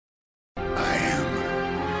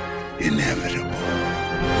inevitable.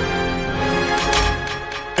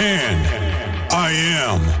 And I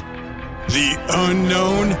am the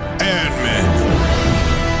unknown admin.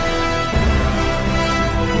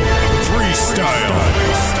 Freestyle.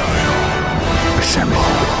 Assemble.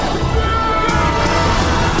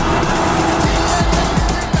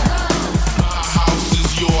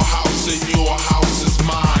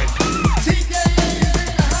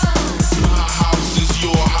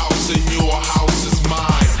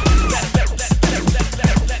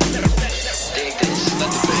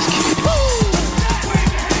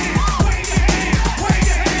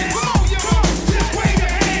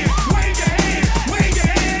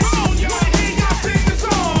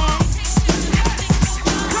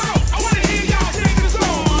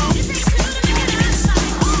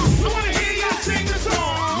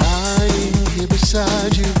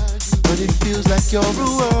 Beside you, but it feels like you're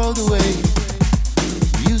a world away.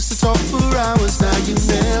 We used to talk for hours, now you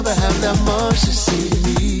never have that much to say to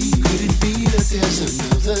me. Could it be that there's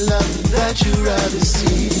another love that you'd rather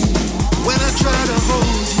see? When I try to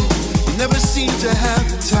hold you, you never seem to have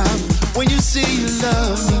the time. When you say you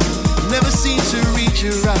love me, you never seem to reach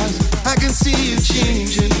your eyes. I can see you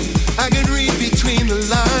changing, I can read between the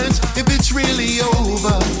lines. If it's really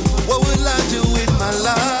over, what will I do with my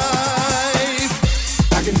life?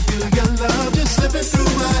 I can feel your love just slipping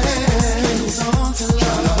through my hands. Trying to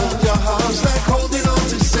hold your arms like holding on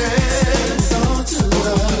to sand.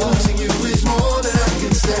 Losing you is more than I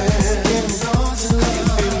can stand. I can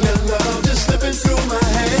feel your love just slipping through my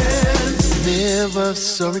hands. Never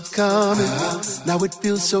saw it coming. Now it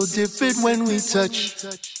feels so different when we touch.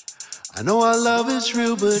 I know our love is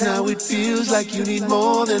real, but now it feels like you need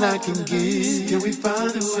more than I can give. Can we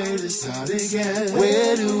find a way to start again?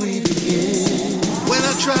 Where do we begin? When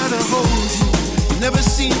I try to hold you, you never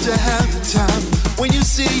seem to have the time. When you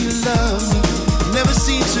say you love me, you never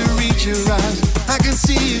seem to reach your eyes. I can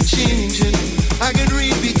see you changing, I can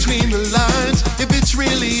read between the lines. If it's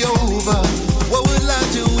really over, what will I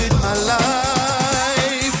do with my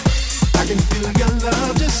life? I can feel your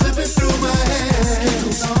love just slipping through my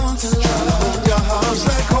hands. Trying to hold your arms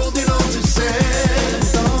like holding on to sand.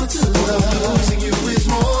 Losing you is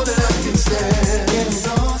more than I can stand. I can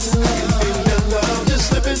feel your love just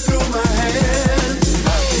slipping through my hands.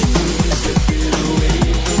 How can you slip it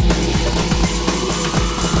away from me?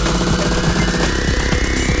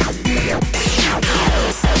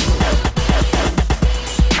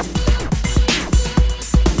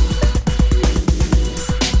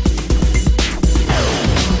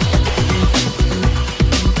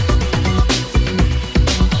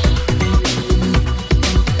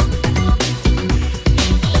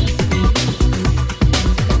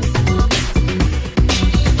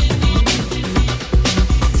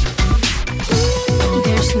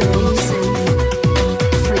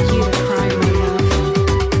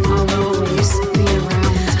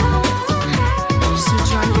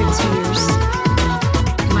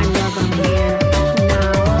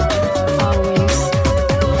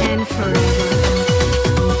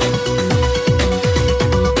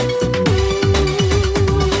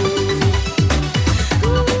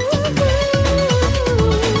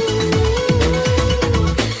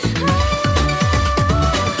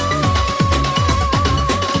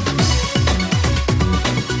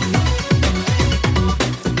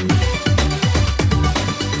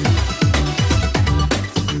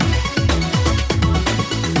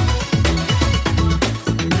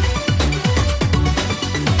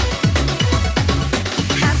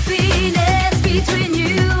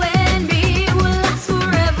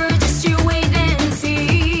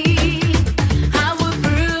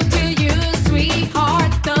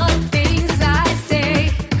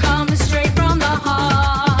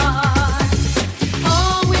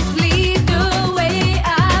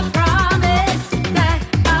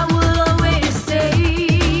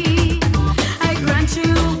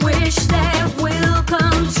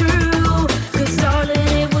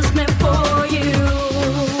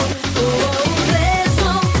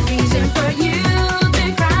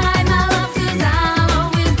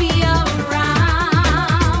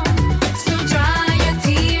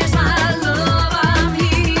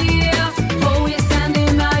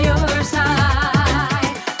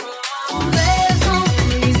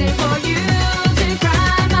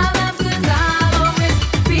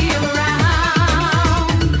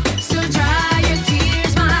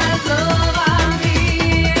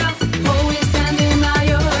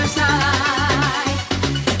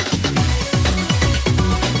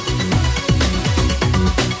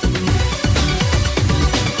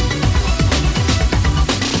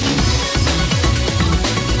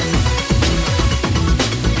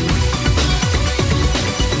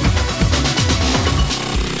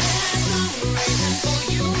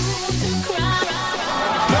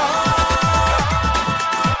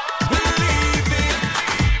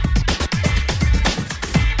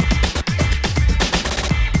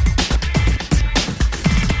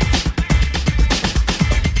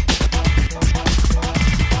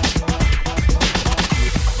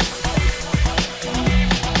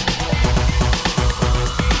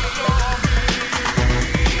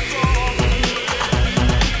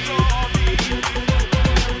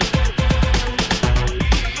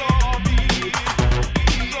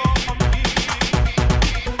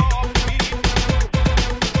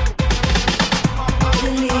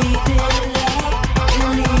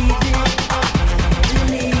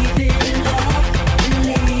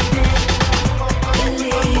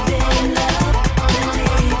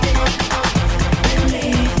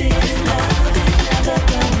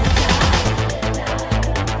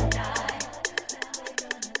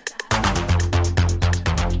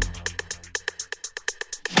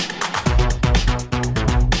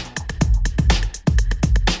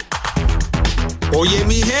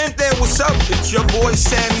 gente, what's up? It's your boy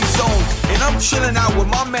Sammy Zone, and I'm chilling out with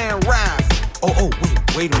my man Raph.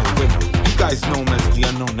 Wait a minute. You guys know him as the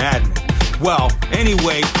Unknown Admin. Well,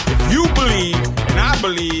 anyway, if you believe and I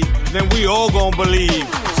believe, then we all gonna believe.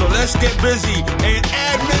 So let's get busy. And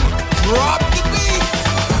Admin, drop the beat.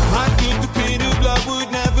 I knew the pain of love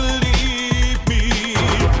would never leave me.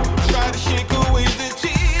 Try to shake away the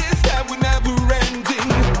tears that were never ending.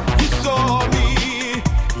 You saw me,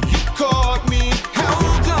 you caught me,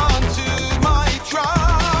 held on to my trust.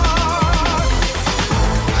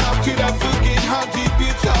 How could I forget how deep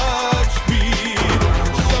you touched me?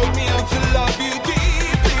 Showed me how to love you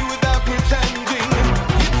deeply without pretending.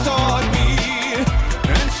 You taught me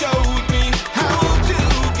and showed me how to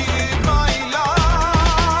give my love.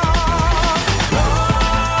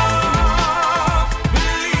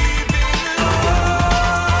 Believe in love.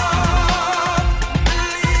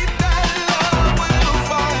 Believe that love will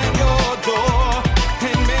find your door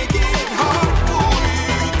and make it hard for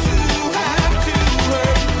you to have to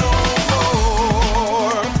hurt no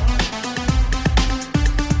more.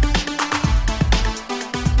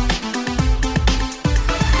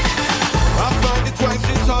 I find it twice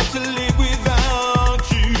as hard to live without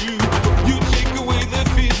you. You take away the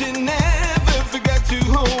fears and never forget to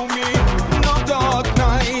hold me. No dark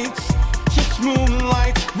nights, just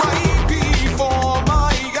moonlight right before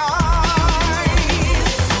my eyes.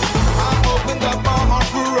 I opened up my heart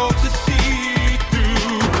for all to see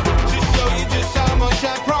through, to show you just how much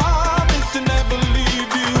I promise to never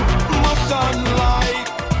leave you. My sunlight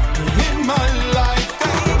in my life,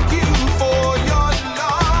 thank you for your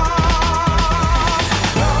love.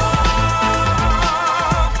 Love,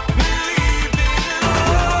 believe in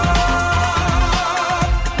love.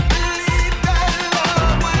 Believe that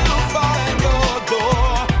love will find your door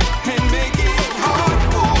and make it hard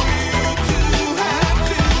for you to have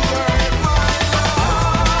to hurt my love.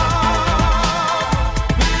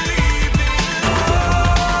 Believe in love.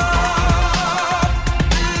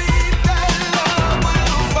 Believe that love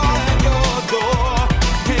will find your door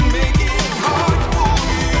and make it hard for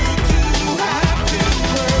you to have to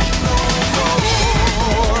hurt no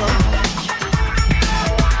more.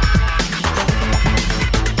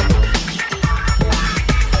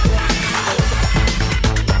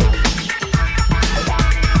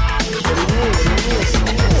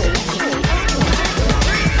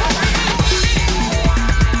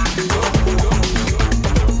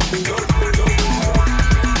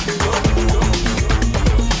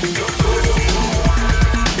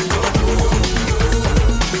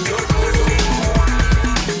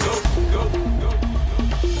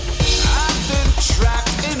 I've been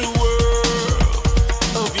trapped in a world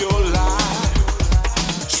of your lies,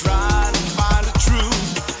 trying to find the truth.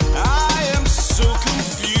 I am so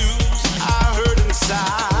confused, I hurt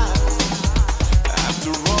inside.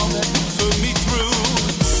 After all that you put me through,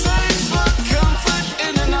 search for comfort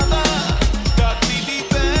in another. Thought we'd be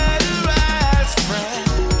better as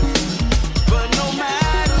friends, but no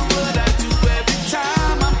matter what I do, every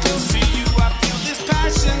time I'm close to you, I feel this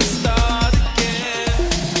passion start again.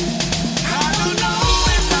 I don't know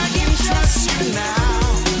if I can trust you now,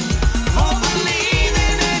 or believe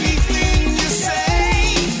in anything you say.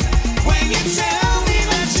 When you tell me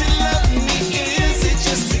that you love me, is it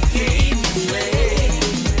just a game you play?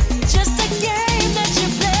 Just a game that you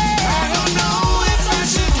play. I don't know if I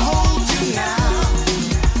should hold you now.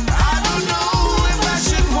 I don't know if I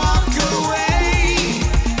should walk away.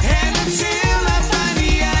 And until I find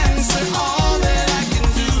the answer, all that I can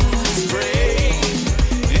do is pray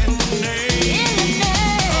in the name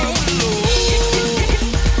of the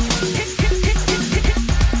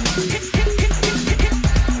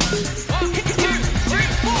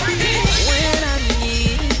When I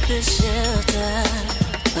needed the shelter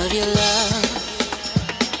of your love,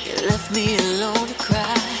 you left me alone to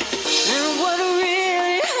cry. And what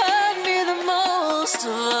really hurt me the most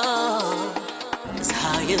of all is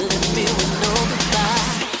how you left me with no goodbye.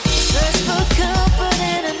 Search for comfort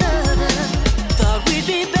in another. Thought we'd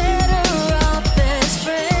be better off as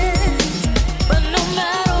friends, but no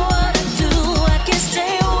matter what I do, I can't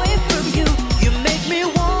stay away from you. You make me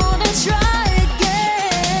wanna try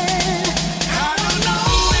again. I don't know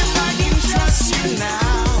if I can trust you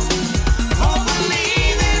now, or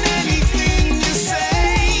believe in anything you say.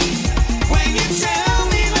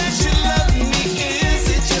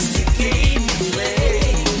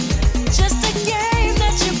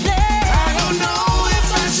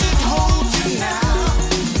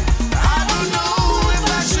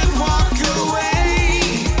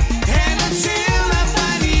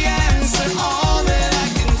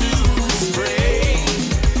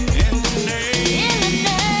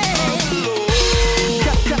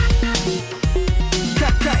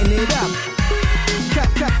 it up.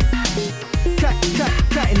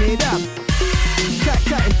 Cutting it up.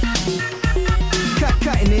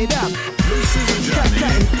 Cutting it up. This is a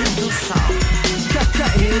journey into sound.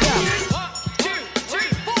 Cutting it up.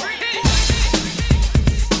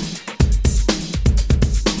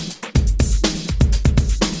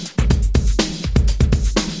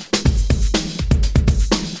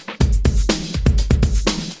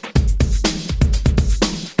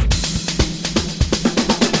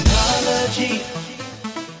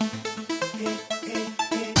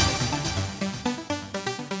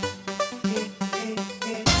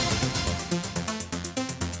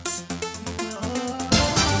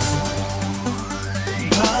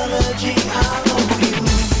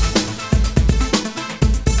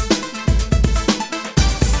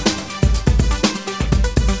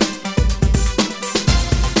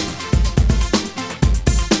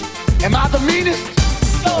 Am I the meanest?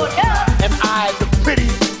 Sure enough. Am I the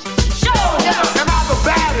prettiest? Sure enough. Am I the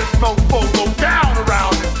baddest mofo go down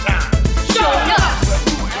around this time? Sure enough.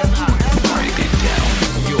 Break it down.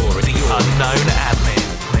 You're the unknown admin.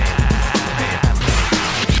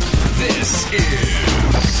 This is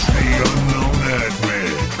the unknown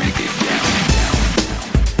admin. Break it down.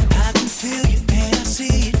 I can feel your pain, I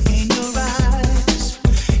see it in your eyes.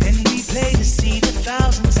 And we played the scene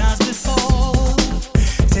 1,000 times before.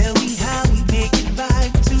 Tell me how we make it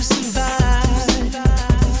right to survive.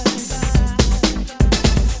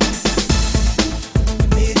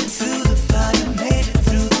 Made it through the fire, made it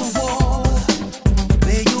through the wall.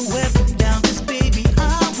 Lay your weapon down, 'cause baby, I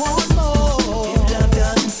want more. If love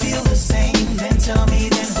doesn't feel the same, then tell me,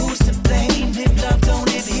 then who's to blame? If love don't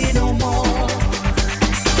live here no more.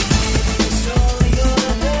 It's all your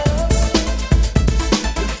love,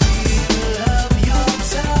 the feel of your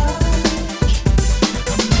touch.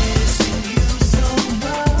 I'm missing you so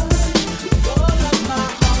much, with all of my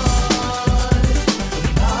heart.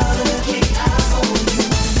 Apology, I owe you.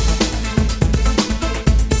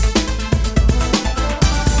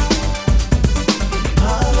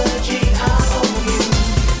 Apology, I owe you.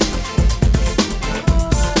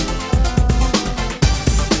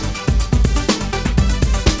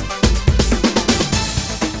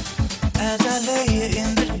 As I lay here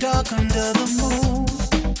in the dark under the moon,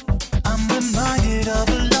 I'm reminded of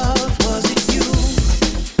a love. Was it you?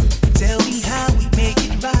 Tell me how we make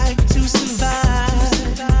it right to survive.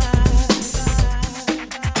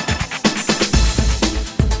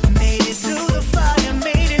 Made it through the fire,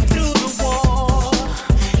 made it through the war.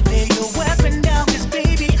 Lay your weapon down, 'cause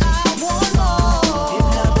baby, I want more. If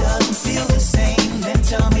love doesn't feel the same, then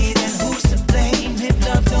tell me, then who's to blame? If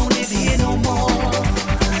love don't live here no more.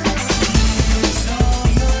 It's all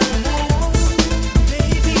your love,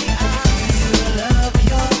 baby. I feel love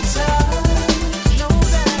your touch. Know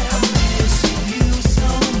that I'm missing you so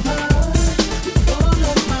much, with all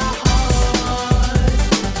of my heart.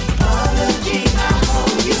 Apology, I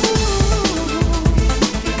owe you.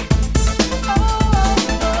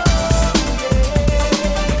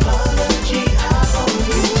 Apology, I owe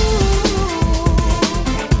you.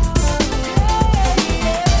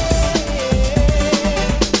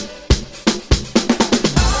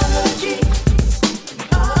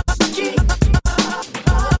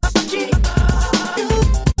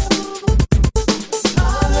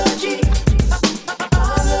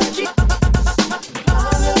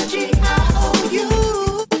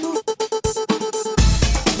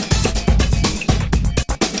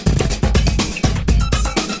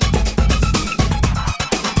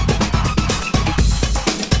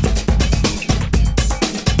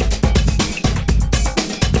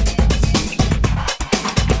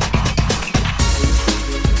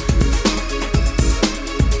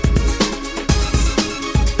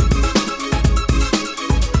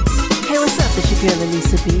 Hey, what's up? It's your girl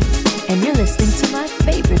Elisa B, and you're listening to my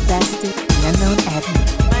favorite bastard, the unknown admin.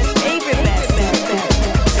 My favorite bastard.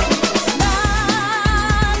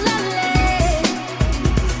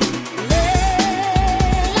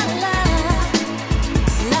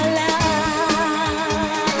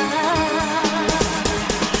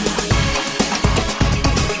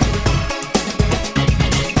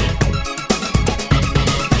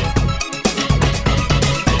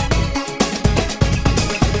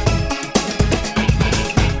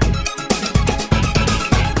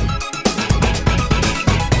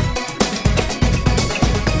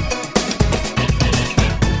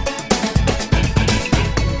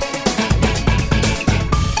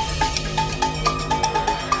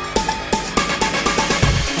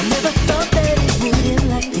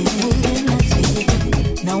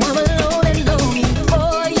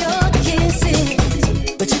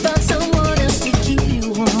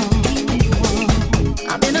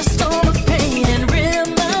 storm of pain and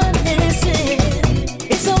reminiscing.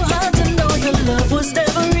 It's so hard to know your love was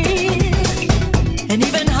never real, and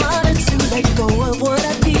even harder to let go of what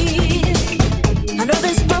I feel. I know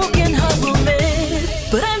this broken heart will mend,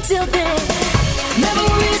 but until then,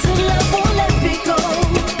 memories of love won't let me go.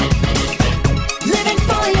 Living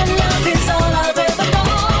for your love is all I've ever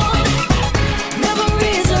known.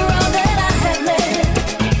 Memories are all that I have left.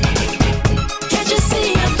 Can't you see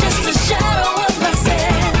I'm just a shadow of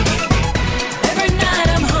myself? Every night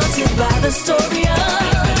I'm haunted by the story of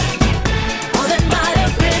all that might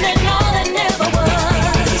have been and all that never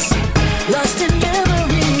was. Lost in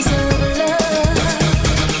memories of love.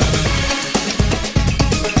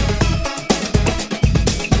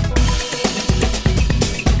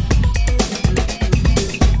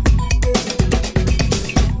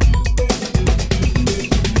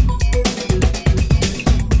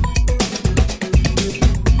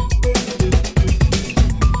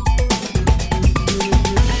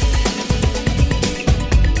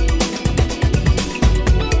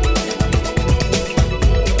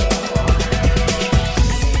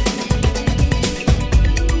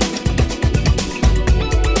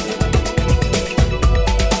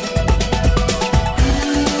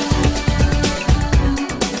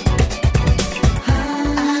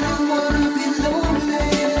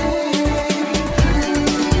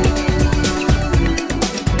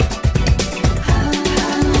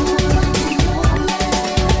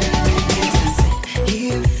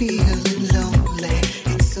 Here feeling lonely,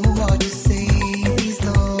 it's so hard to say these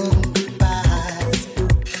long goodbyes.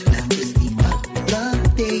 Now just the other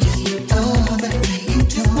day you told me you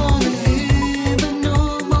just wanna live a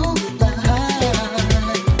normal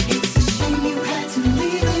life. It's a shame you had to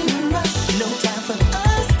leave in a rush. No time for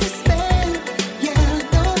us to spend. Yeah, I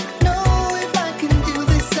don't know if I can do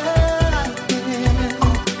this again.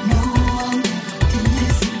 Oh no, I'll never do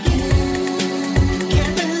this again.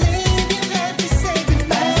 Can't believe you had to say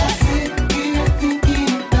goodbye. As I sit here thinking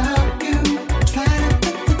about you, trying to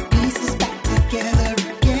put the pieces back together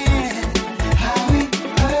again. How it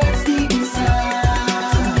hurts deep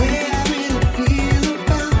inside, the way I really feel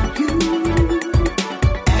about you.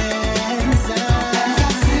 As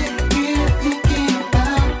I sit here thinking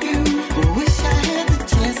about you, wish I had the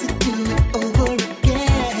chance to do it over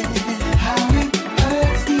again. How it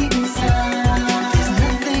hurts deep inside, there's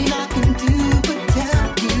nothing I can do but tell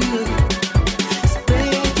you.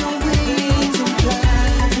 Spread your wings and fly.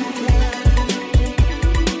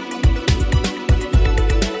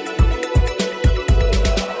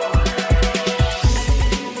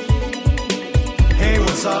 Hey,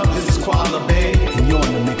 what's up? This is Koala Bay, and you're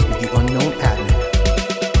in the mix with the Unknown Admin.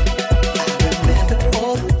 I remember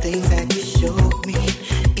all the things that you showed me.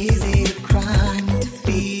 Is it a crime to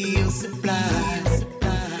feel sublime?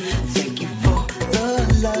 Thank you for the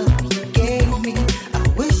love you gave me. I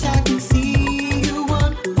wish I could see you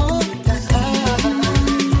one more time.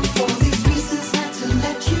 For these reasons, had to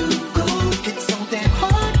let you go. It's so damn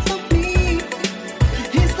hard for me.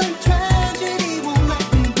 It's like tragedy won't let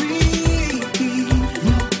me breathe.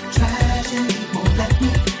 No, tragedy won't let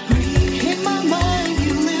me breathe.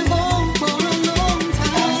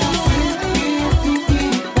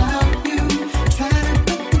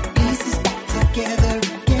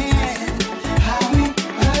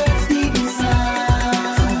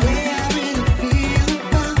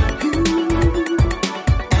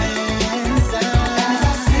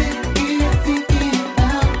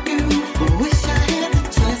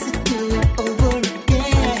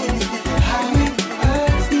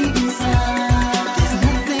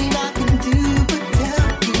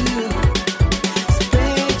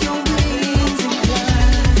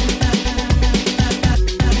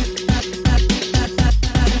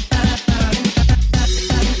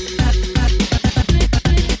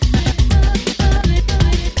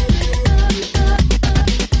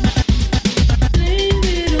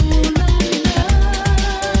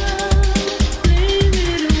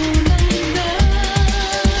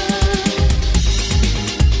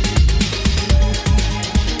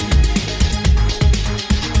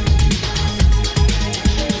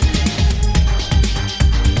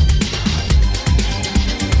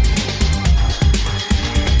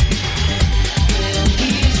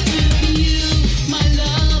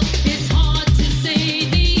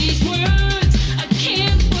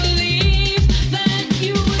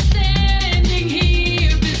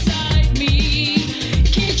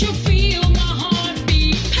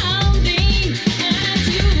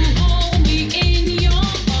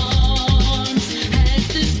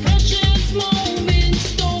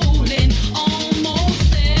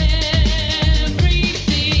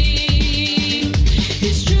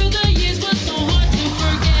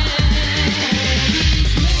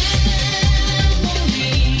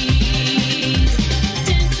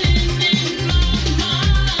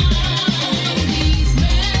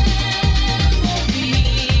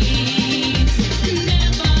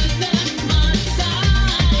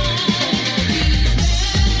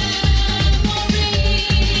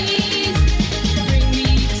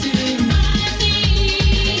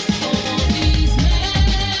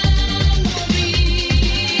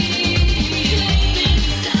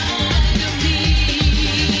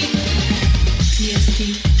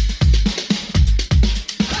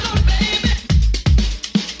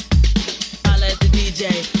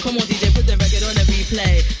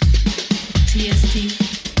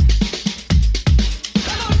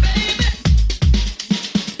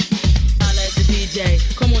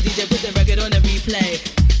 play.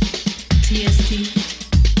 TST.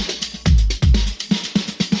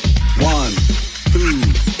 1, 2,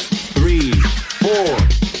 3, 4.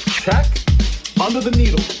 Check. Under the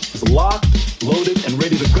Needle is locked, loaded, and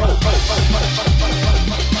ready to go.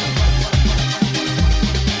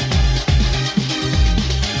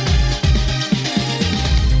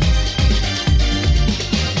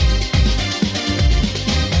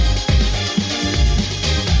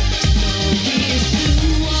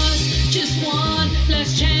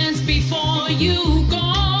 You go.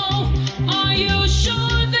 Are you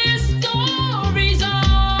sure this story's over?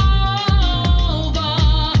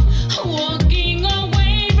 Walking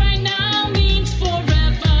away right now means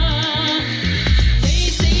forever. They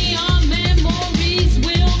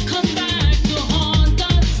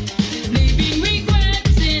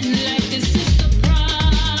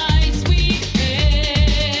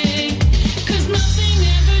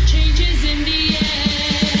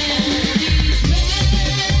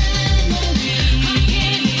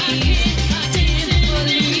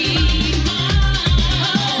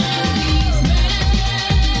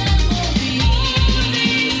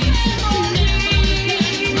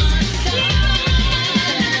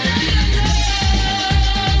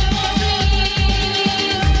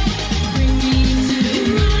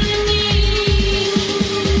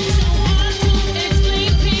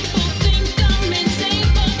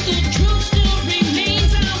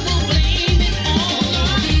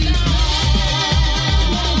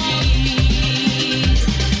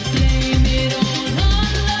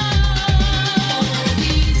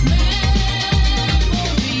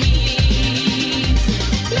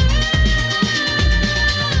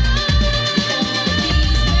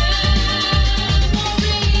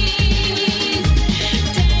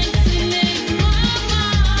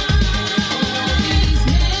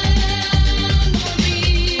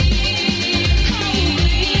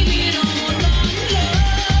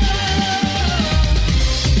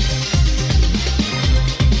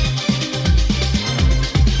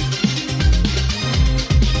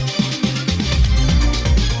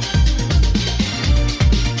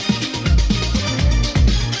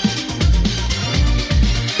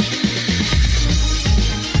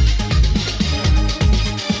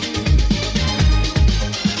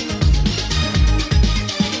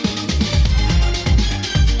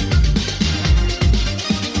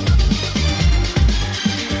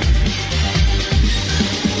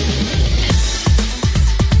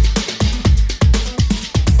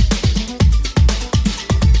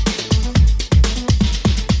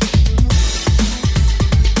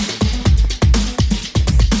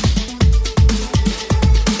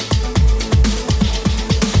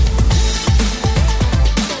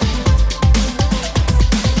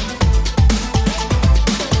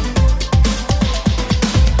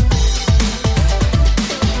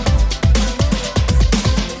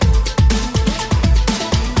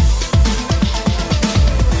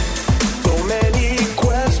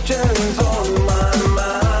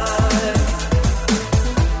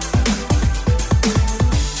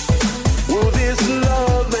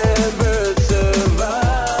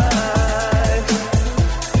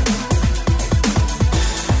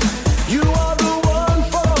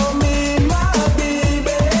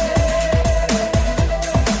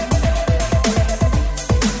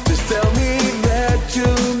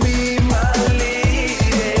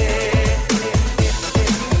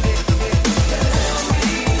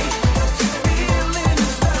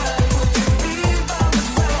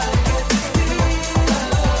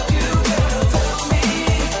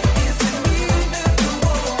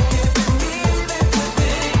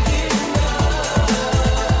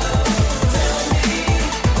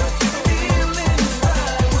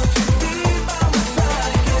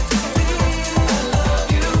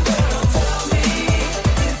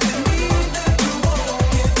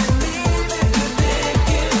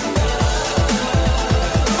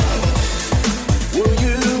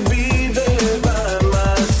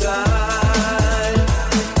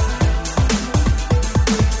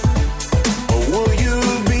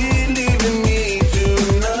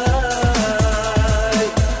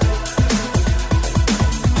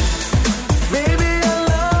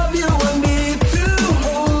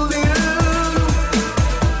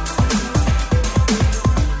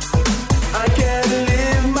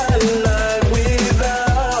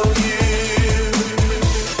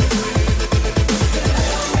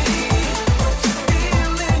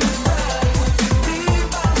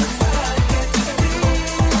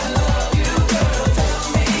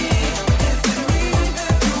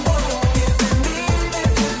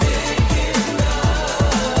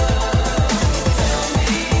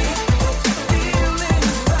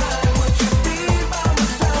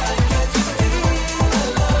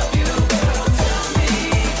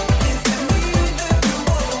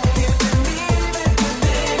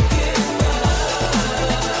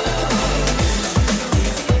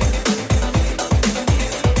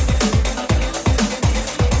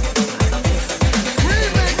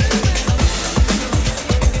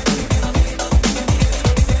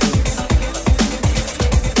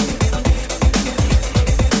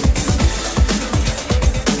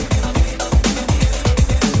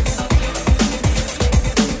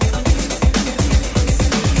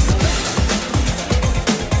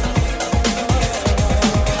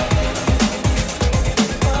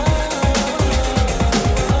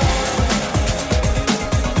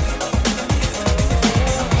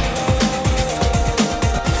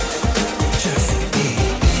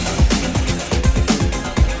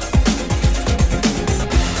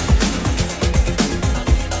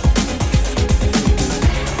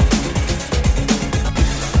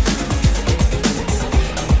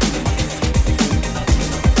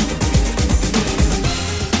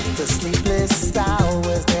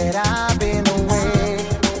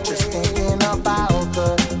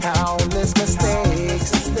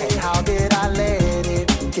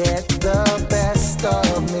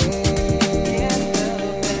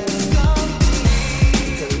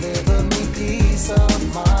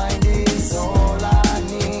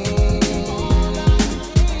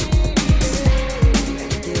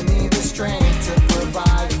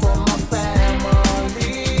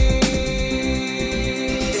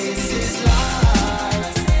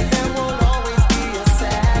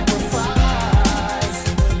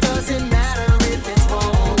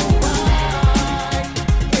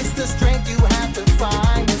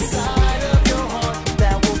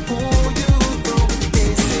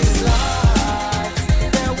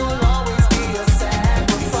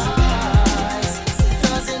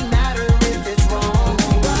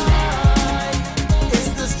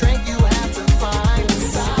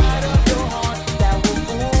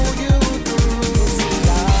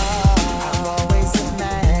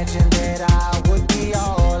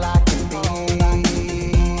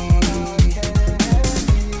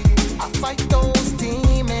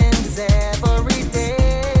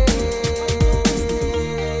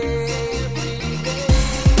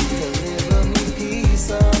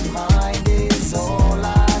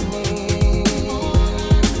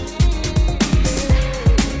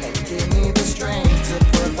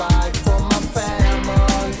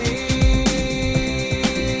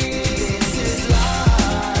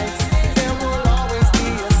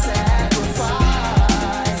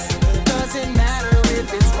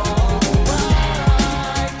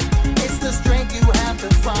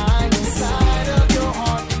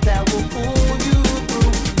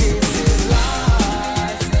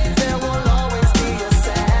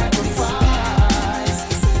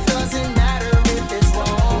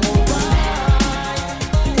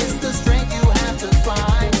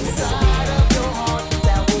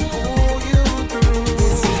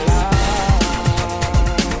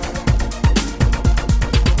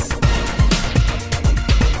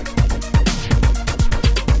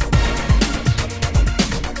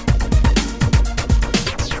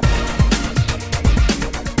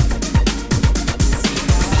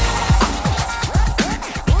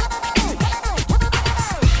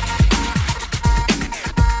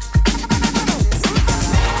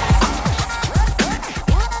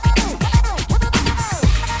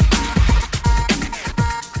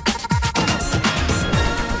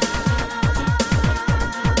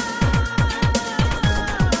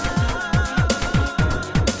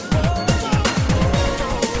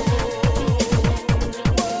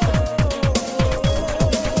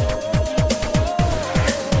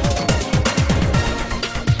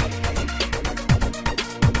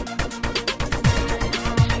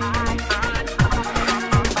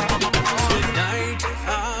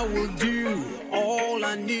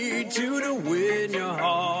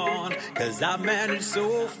 'Cause I've managed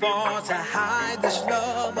so far to hide this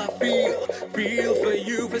love I feel for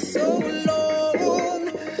you for so long,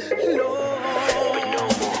 long.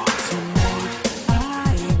 Tonight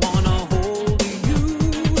I wanna hold you,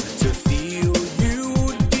 to feel you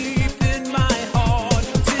deep in my heart.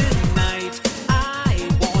 Tonight I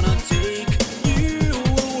wanna take you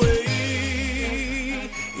away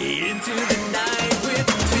into the night with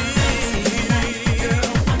me.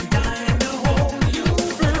 Girl, I'm dying to hold you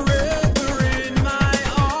forever in my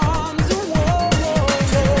arms.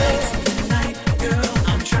 Tonight, girl,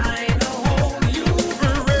 I'm trying to hold you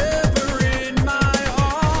forever in my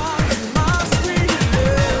arms, my sweet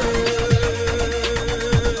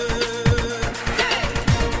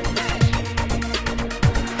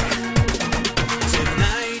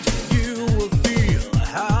Tonight you will feel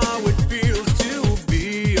how it feels to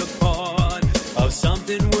be a part of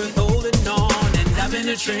something worth holding on. And I'm in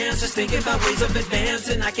a trance, just thinking about ways of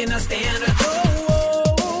advancing. I cannot stand it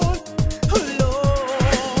alone.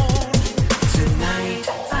 Tonight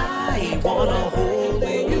I wanna hold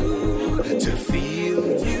you, to feel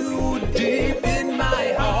you deep in my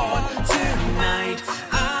heart. Tonight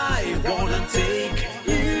I wanna take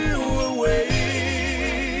you away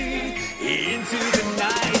into the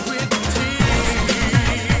night with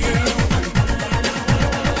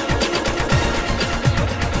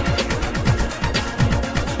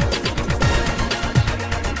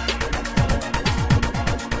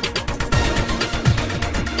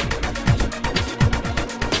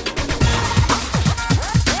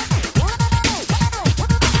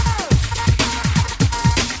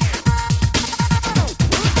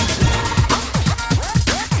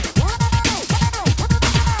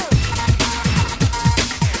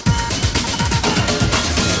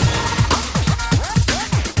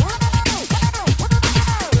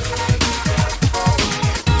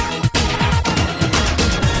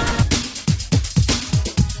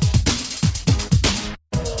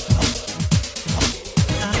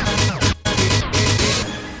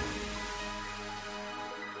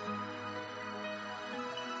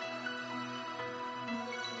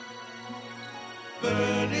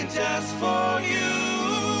burning just for you.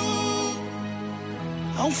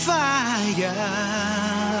 On fire,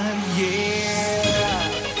 yeah.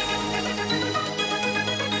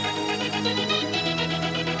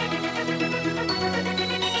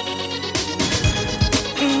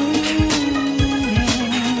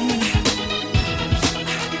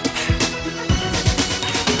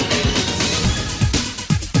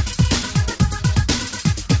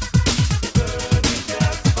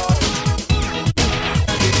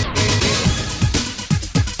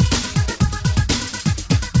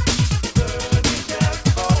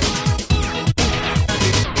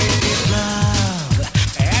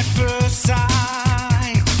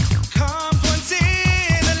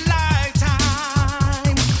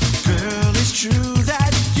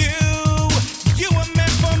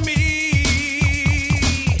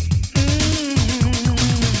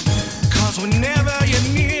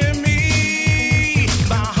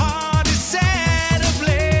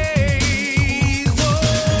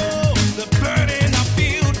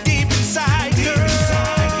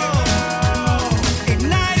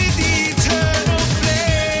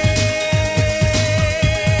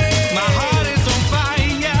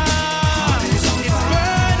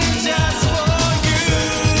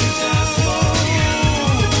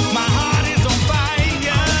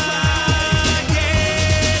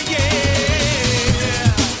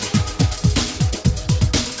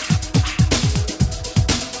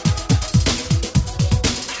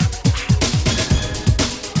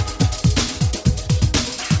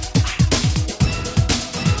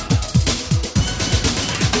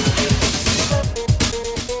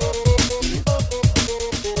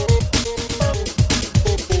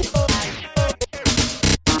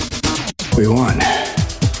 We won.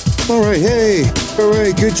 All right, hey, all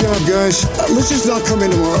right, good job, guys. Let's just not come in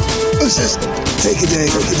tomorrow. Let's just take a day.